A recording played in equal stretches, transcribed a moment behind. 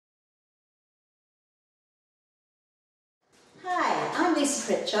Lisa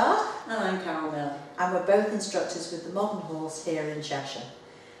Pritchard. And I'm Carol Mill. And we're both instructors with the Modern Horse here in Cheshire.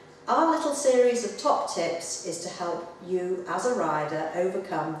 Our little series of top tips is to help you as a rider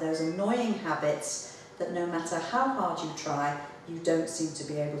overcome those annoying habits that no matter how hard you try, you don't seem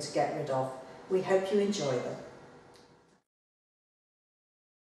to be able to get rid of. We hope you enjoy them.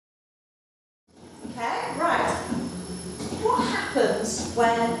 Okay, right. What happens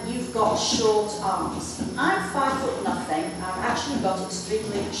when you've got short arms? I'm 5 foot nothing. I've actually got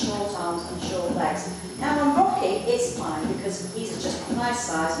extremely short arms and short legs. Now on Rocky, it's fine because he's just a nice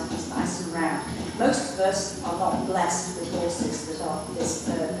size and he's nice and round. Most of us are not blessed with horses that are this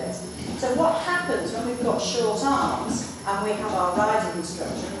perfect. So what happens when we've got short arms and we have our riding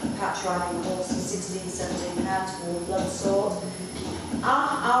instructor, patch riding horses, 16, 17 pounds, warm blood sort,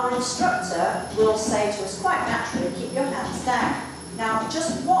 our instructor will say to us quite naturally, keep your hands down. Now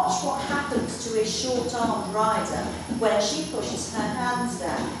just watch what happens to a short-armed rider when she pushes her hands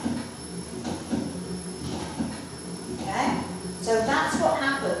down. Okay, so that's what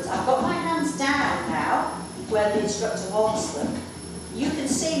happens. I've got my hands down now, where the instructor wants them. You can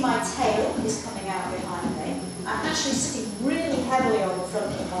see my tail is coming out behind me. I'm actually sitting really heavily on the front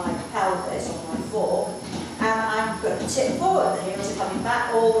of my pelvis, on my fork, and I'm going to tip forward, the heels are coming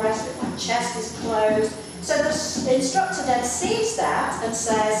back, all the rest of it, my chest is closed. So the instructor then sees that and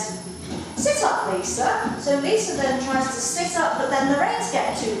says, sit up, Lisa. So Lisa then tries to sit up, but then the reins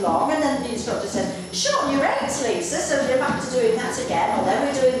get too long, and then the instructor says, shorten your reins, Lisa. So we're back to doing that again, or then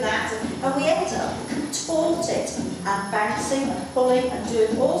we're doing that, and we end up contorted and bouncing and pulling and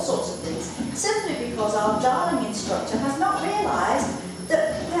doing all sorts of things, simply because our darling instructor has not realised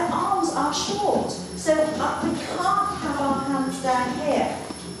that their arms are short. So we can't have our hands down here.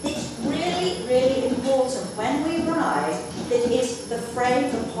 It's really, really important when we ride that the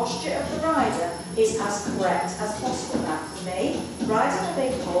frame, the posture of the rider is as correct as possible. Now for me, riding a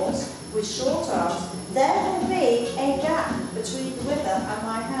big horse with short arms, there will be a gap between the wither and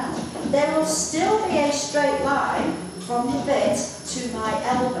my hand. There will still be a straight line from the bit to my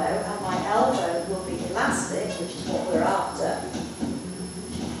elbow, and my elbow will be elastic, which is what we're after.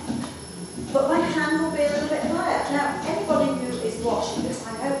 But my hand will be a little bit higher. Now, anybody who is watching this,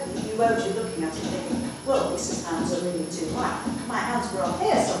 I hope that you won't be looking at it thinking, well, Lisa's hands are really too high. If my hands were up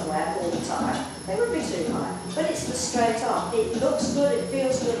here somewhere all the time, they would be too high. But it's the straight arm. It looks good, it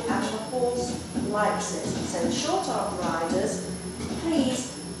feels good, and the horse likes it. So short-arm riders,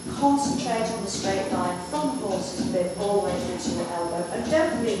 please concentrate on the straight line from the horse's bit all the way through to your elbow, and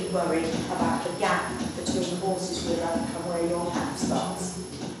don't really worry about the gap between the horse's wither and where your hand starts.